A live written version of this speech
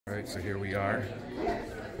All right, so here we are.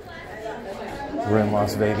 We're in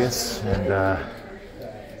Las Vegas, and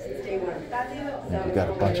we got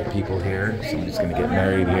a bunch of people here. Somebody's gonna get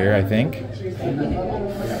married here, I think.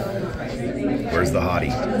 Where's the hottie?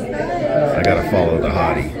 I gotta follow the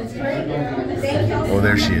hottie. Oh,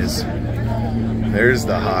 there she is. There's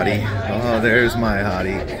the hottie. Oh, there's my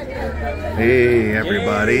hottie. Hey,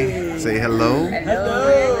 everybody. Say hello.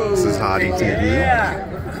 Hello. This is Hottie TV.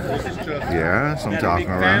 Yeah, so I'm talking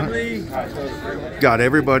around. Got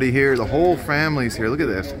everybody here. The whole family's here. Look at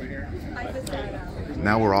this.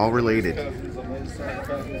 Now we're all related. Isn't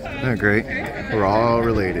that great? We're all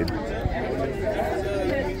related.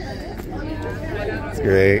 It's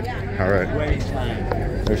great. All right.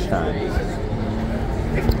 There's time.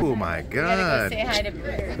 Oh my God.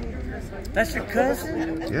 That's your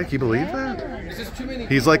cousin? Yeah, can you believe that?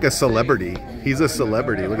 He's like a celebrity. He's a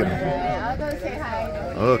celebrity. Look at him. I'll go say hi.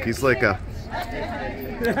 Look, he's like a...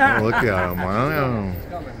 Oh, look at him. Wow.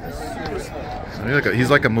 He's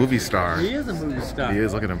like a movie star. He is a movie star. He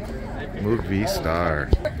is. Look at him. Movie star.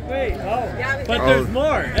 Wait, but there's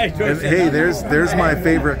more. Hey, there's my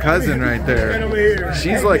favorite cousin right there.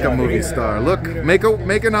 She's like a movie star. Look, make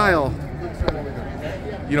an aisle.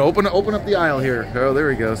 You know, open up the aisle here. Oh,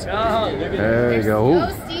 there he goes. There you go.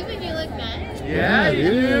 Oh, Steven, you look nice. Yeah,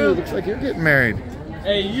 dude. Looks like you're getting married.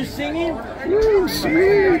 Hey, you singing? Woo,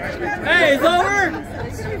 sweet. Hey, it's over?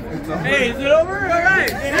 Hey, is it over? All right.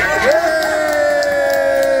 Hey,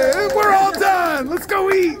 we're all done. Let's go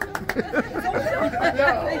eat. Yeah,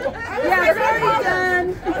 it's already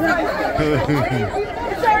done.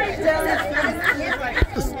 It's already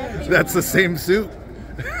done. That's the same suit.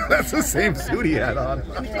 That's the same suit he had on.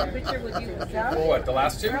 What, the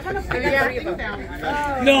last two?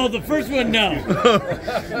 No, the first one, no.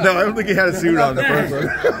 No, I don't think he had a suit on the first one.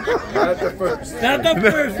 Not the first. Not the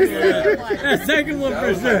first one. The second one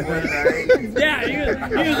for sure. Yeah, he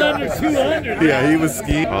was under 200. Yeah, he was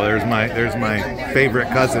skiing. Oh, there's my favorite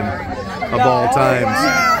cousin of all times.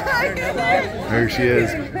 There she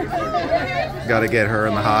is. Got to get her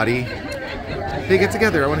and the hottie. Hey, get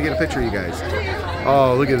together. I want to get a picture of you guys.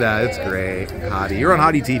 Oh, look at that. It's great. Hottie. You're on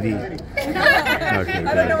Hottie TV. Okay,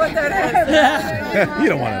 I don't know what that is. you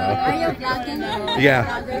don't want to know. Are you vlogging?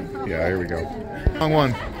 Yeah. Yeah, here we go. Wrong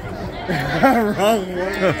one. Wrong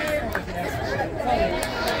one.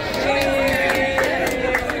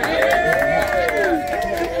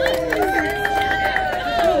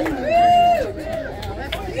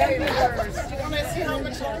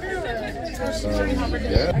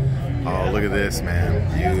 Yeah. Oh, look at this, man.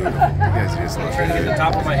 You guys just look good. The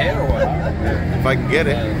top of my head or what? If I can get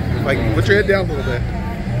it. If I can put your head down a little bit.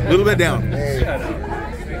 A little bit down.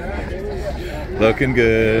 Looking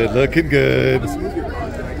good. Looking good.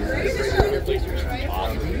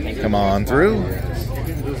 Come on through.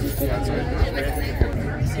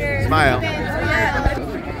 Smile.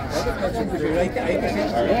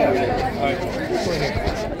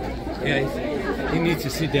 Yeah, he needs to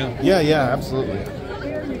sit down. Yeah, absolutely.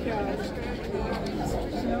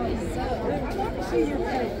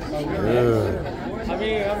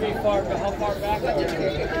 How far back?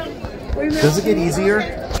 Does it get easier?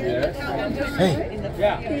 Hey.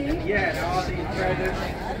 Yeah.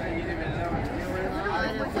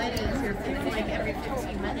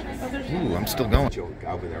 Ooh, I'm still going.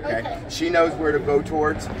 Over there, okay? She knows where to go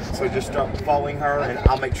towards, so just start following her, and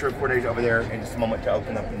I'll make sure coordinator's over there in just a moment to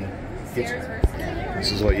open up and get you.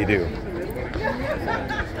 This is what you do.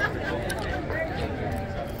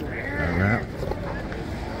 All right.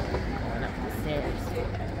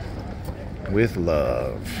 With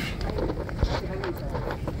love.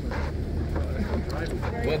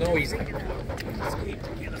 Well, no, he's...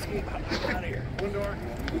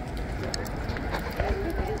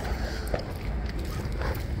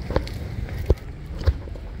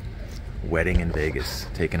 Wedding in Vegas,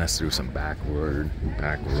 taking us through some back room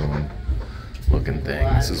looking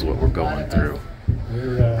thing. This is what we're going through.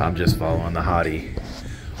 I'm just following the hottie.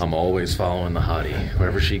 I'm always following the hottie.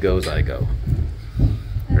 Wherever she goes, I go.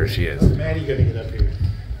 There she is. Maddie gonna get up here.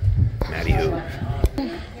 Maddie who?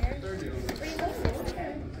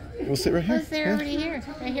 We'll sit right here. They're already here.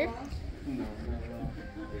 Right here?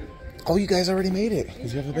 Oh, you guys already made it.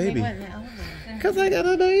 Because you have a baby. Because I got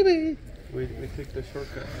a baby. We took the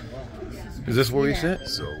shortcut. Is this where we sit?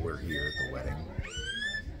 So we're here at the wedding.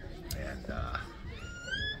 And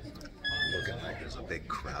looking like there's a big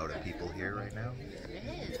crowd of people here right now.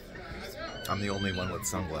 I'm the only one with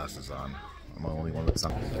sunglasses on. I'm the only one with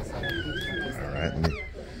sunglasses. Alright, let me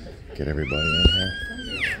get everybody in here.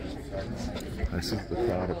 This is the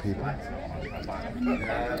crowd of people.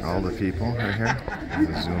 All the people right here. I'm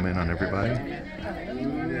gonna zoom in on everybody.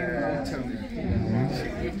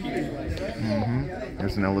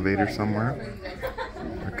 There's an elevator somewhere.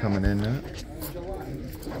 We're coming in now.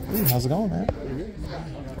 Ooh, how's it going, man?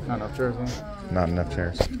 Not enough chairs, huh? Not enough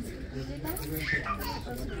chairs.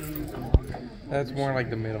 That's more like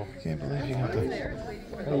the middle. Can't believe you got the...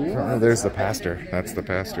 Oh, there's the pastor. That's the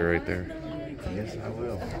pastor right there. Yes, I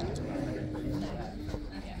will.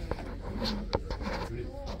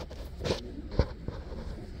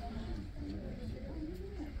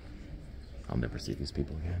 I'll never see these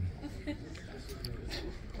people again.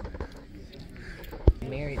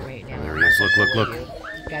 Married right now. There he is. Look, look, look.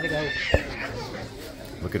 Gotta go.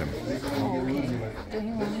 Look at him. Don't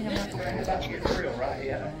you want me to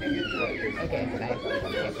Okay, bye.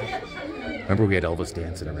 Remember we had Elvis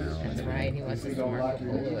dancing around. That's right. He wants us to mark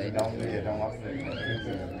Polaroid. Don't lock it.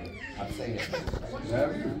 I'm saying it.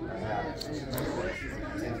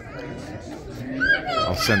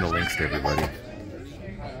 I'll send the links to everybody.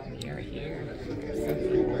 We are here.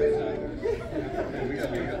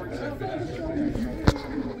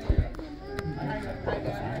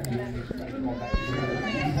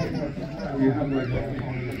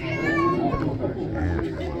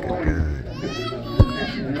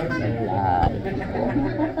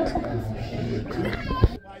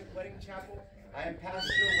 Wedding Chapel. I am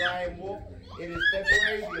Pastor Ryan Wolf. It is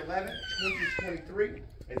February the 11th, 2023.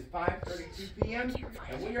 It's 5:32 p.m.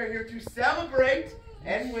 and we are here to celebrate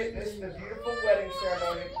and witness the beautiful wedding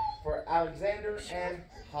ceremony for Alexander and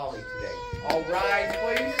Holly today. All rise,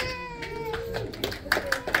 please.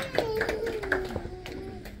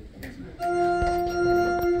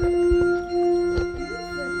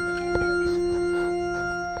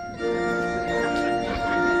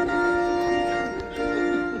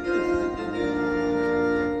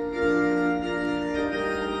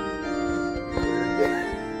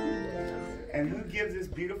 And who gives this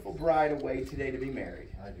beautiful bride away today to be married?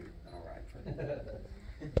 I do. All right.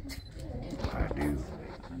 I do.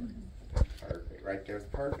 Perfect. Right there's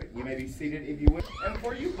perfect. You may be seated if you will. And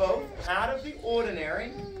for you both, out of the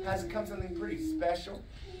ordinary has come something pretty special,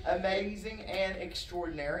 amazing, and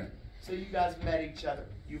extraordinary. So you guys met each other.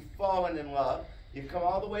 You've fallen in love. You've come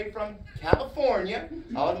all the way from California,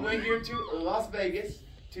 all the way here to Las Vegas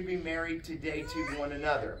to be married today to one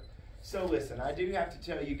another. So listen, I do have to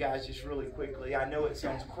tell you guys just really quickly, I know it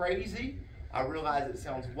sounds crazy, I realize it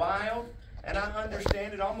sounds wild, and I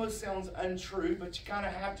understand it almost sounds untrue, but you kind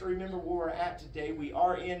of have to remember where we're at today. We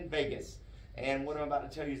are in Vegas, and what I'm about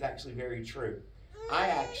to tell you is actually very true. I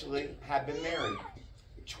actually have been married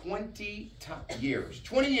 20 years.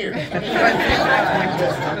 20 years. If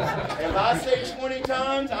I say 20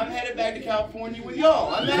 times, I'm headed back to California with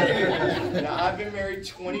y'all. I'm out of here. Now, I've been married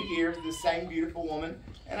 20 years to the same beautiful woman,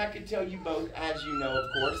 and I can tell you both, as you know, of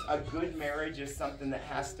course, a good marriage is something that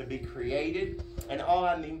has to be created, and all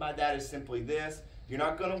I mean by that is simply this. You're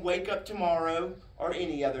not going to wake up tomorrow or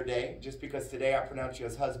any other day, just because today I pronounce you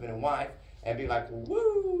as husband and wife, and be like,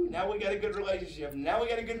 woo, now we got a good relationship, now we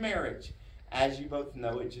got a good marriage. As you both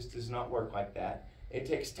know, it just does not work like that. It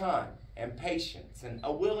takes time and patience and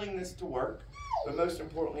a willingness to work. But most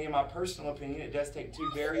importantly, in my personal opinion, it does take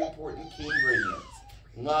two very important key ingredients: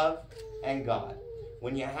 love and God.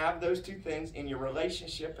 When you have those two things in your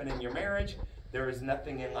relationship and in your marriage, there is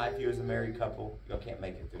nothing in life you as a married couple, you can't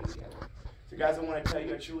make it through together. So guys, I want to tell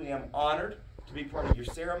you I truly am honored to be part of your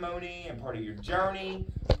ceremony and part of your journey,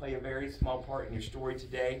 play a very small part in your story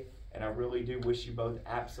today. And I really do wish you both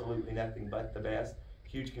absolutely nothing but the best.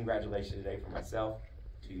 Huge congratulations today for myself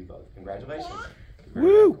to you both. Congratulations.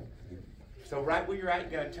 Woo! So right where you're at, you're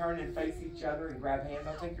going to turn and face each other and grab hands.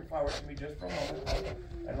 I'll take your flowers from me just for a moment.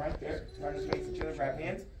 And right there, turn and face each other, grab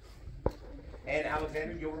hands. And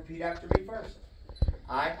Alexander, you'll repeat after me first.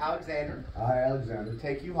 I, Alexander. I, Alexander.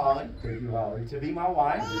 Take you, Holly. Take you, Holly. To be my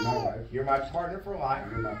wife. To be my wife. You're my partner for life.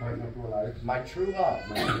 You're my partner for life. My true love.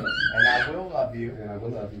 My true love. And I will love you. And I will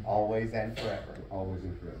love you. Always and forever. Always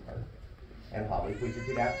and forever. And Holly, please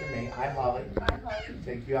repeat after me. I, Holly. I, Holly.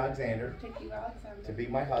 Take you, Alexander. Take you, Alexander. To be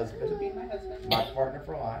my husband. To be my husband. My partner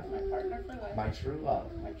for life. My partner for life. My true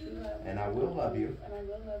love. My true love. And I will love you. And I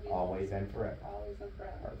will love you. Always and forever. Always and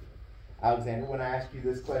forever. Alexander, when I ask you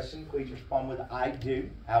this question, please respond with I do.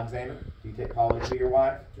 Alexander, do you take Holly to be your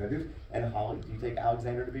wife? I do. And Holly, do you take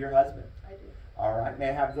Alexander to be your husband? I do. All right, may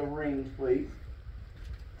I have the rings, please?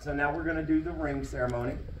 So now we're going to do the ring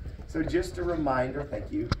ceremony. So just a reminder,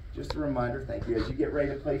 thank you. Just a reminder, thank you. As you get ready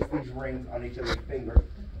to place these rings on each other's finger,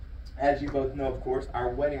 as you both know, of course, our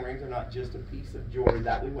wedding rings are not just a piece of jewelry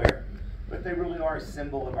that we wear, but they really are a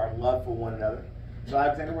symbol of our love for one another. So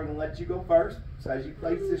Alexander, we're going to let you go first. So as you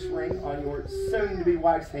place this ring on your soon-to-be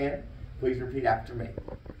wife's hand, please repeat after me.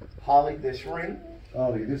 Holly, this ring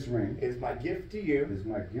Holly, this ring is my gift to you. is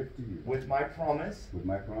my gift to you. With my promise, With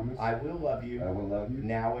my promise, I will love you I will love you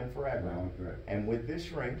now and forever. now and forever. And with this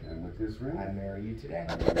ring, And with this ring, I marry you today.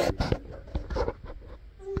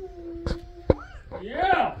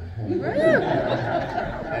 Yeah!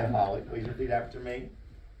 And Holly, please repeat after me.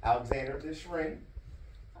 Alexander, this ring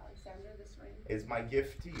Alexander, this ring is my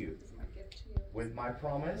gift to you. is my gift to you. With my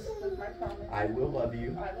promise, With my promise, I will love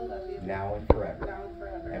you I will love you now and forever. now and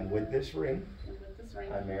forever. And with this ring, And with this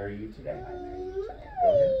ring, I marry you today. I marry you today.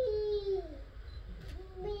 Go ahead.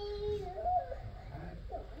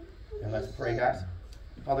 And let's pray, guys.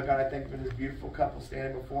 Father God, I thank you for this beautiful couple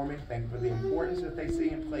standing before me. Thank you for the importance that they see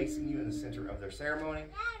in placing you in the center of their ceremony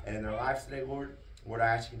and in their lives today, Lord. Lord, I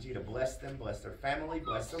ask you to bless them, bless their family,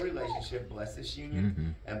 bless their relationship, bless this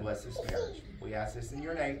union, and bless this marriage. We ask this in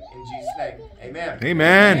your name, in Jesus' name. Amen.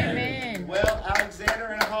 Amen. Amen. Well, Alexander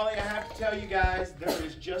and Holly, I have to tell you guys, there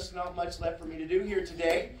is just not much left for me to do here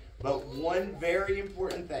today, but one very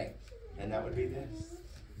important thing, and that would be this.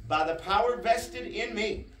 By the power vested in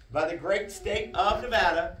me, by the great state of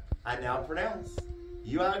Nevada, I now pronounce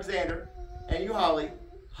you, Alexander, and you, Holly,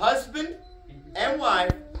 husband and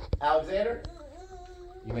wife. Alexander,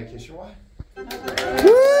 you may kiss your wife.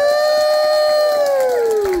 Woo!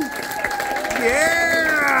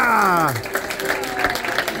 Yeah!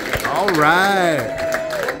 All right.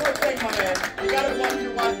 One more thing, my man. You gotta walk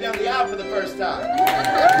your wife down the aisle for the first time.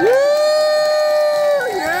 Woo!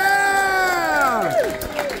 Yeah!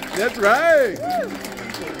 That's right.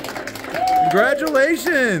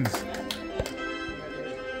 Congratulations.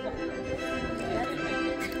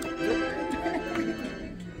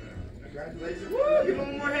 Congratulations. Woo! Give him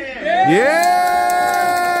one more hand. Yay!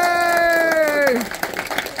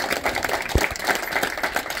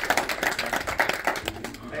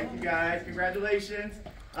 Thank you, guys. Congratulations.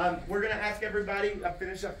 We're gonna ask everybody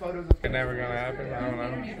finish up photos of. It's never gonna happen. I don't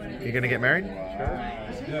know. You gonna get married?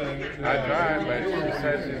 I tried, but she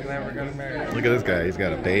says she's never gonna marry. Look at this guy. He's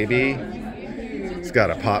got a baby. He's got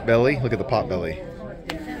a pot belly. Look at the pot belly.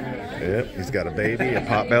 Yep, he's got a baby, a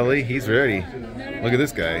pot belly. He's ready. Look at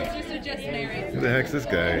this guy. Who the heck's this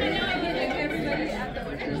guy?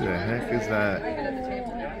 Who the heck is that?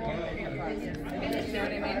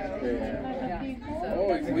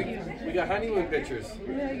 Oh, we got honeymoon pictures.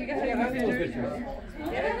 Honeymoon pictures.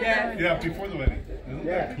 Yeah, before the wedding.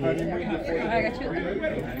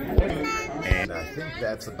 And I think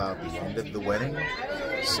that's about the end of the wedding.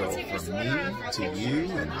 So from me to you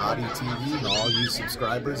and Hottie TV and all you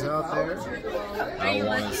subscribers out there, I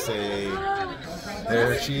want to say,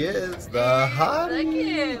 there she is, the Hottie. Look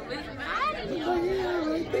at it with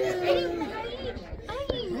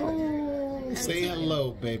Hottie. Oh, say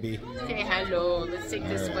hello, baby. Say hello. Let's take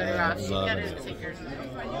this sweater off. She love gotta it. take her.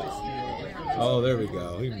 Oh, there we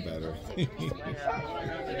go. Even better. You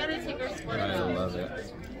gotta take her sweater I off. love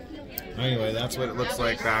it. Anyway, that's what it looks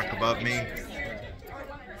like back above me.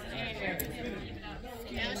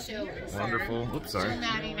 Now show. Wonderful. Oops, sorry. Show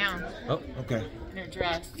Maddie now. Oh, okay. In her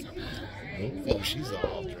dress. Oh, she's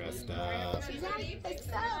all dressed up. She's already fixed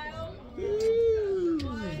up.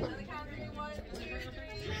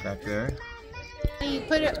 Back there. You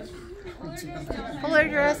put it. Pull her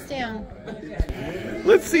dress down.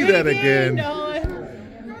 Let's see that again.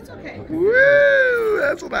 That's okay. Woo!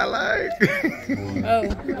 That's what I like. Oh,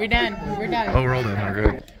 we're done. We're done. Oh, we're all done.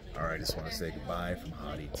 We're good. All right, I just want to say goodbye from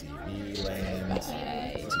Hottie TV land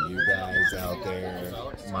to you guys out there,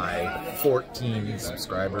 my 14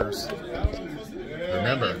 subscribers.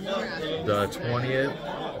 Remember, the 20th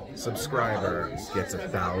subscriber gets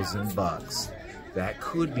 $1,000. That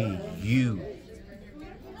could be you.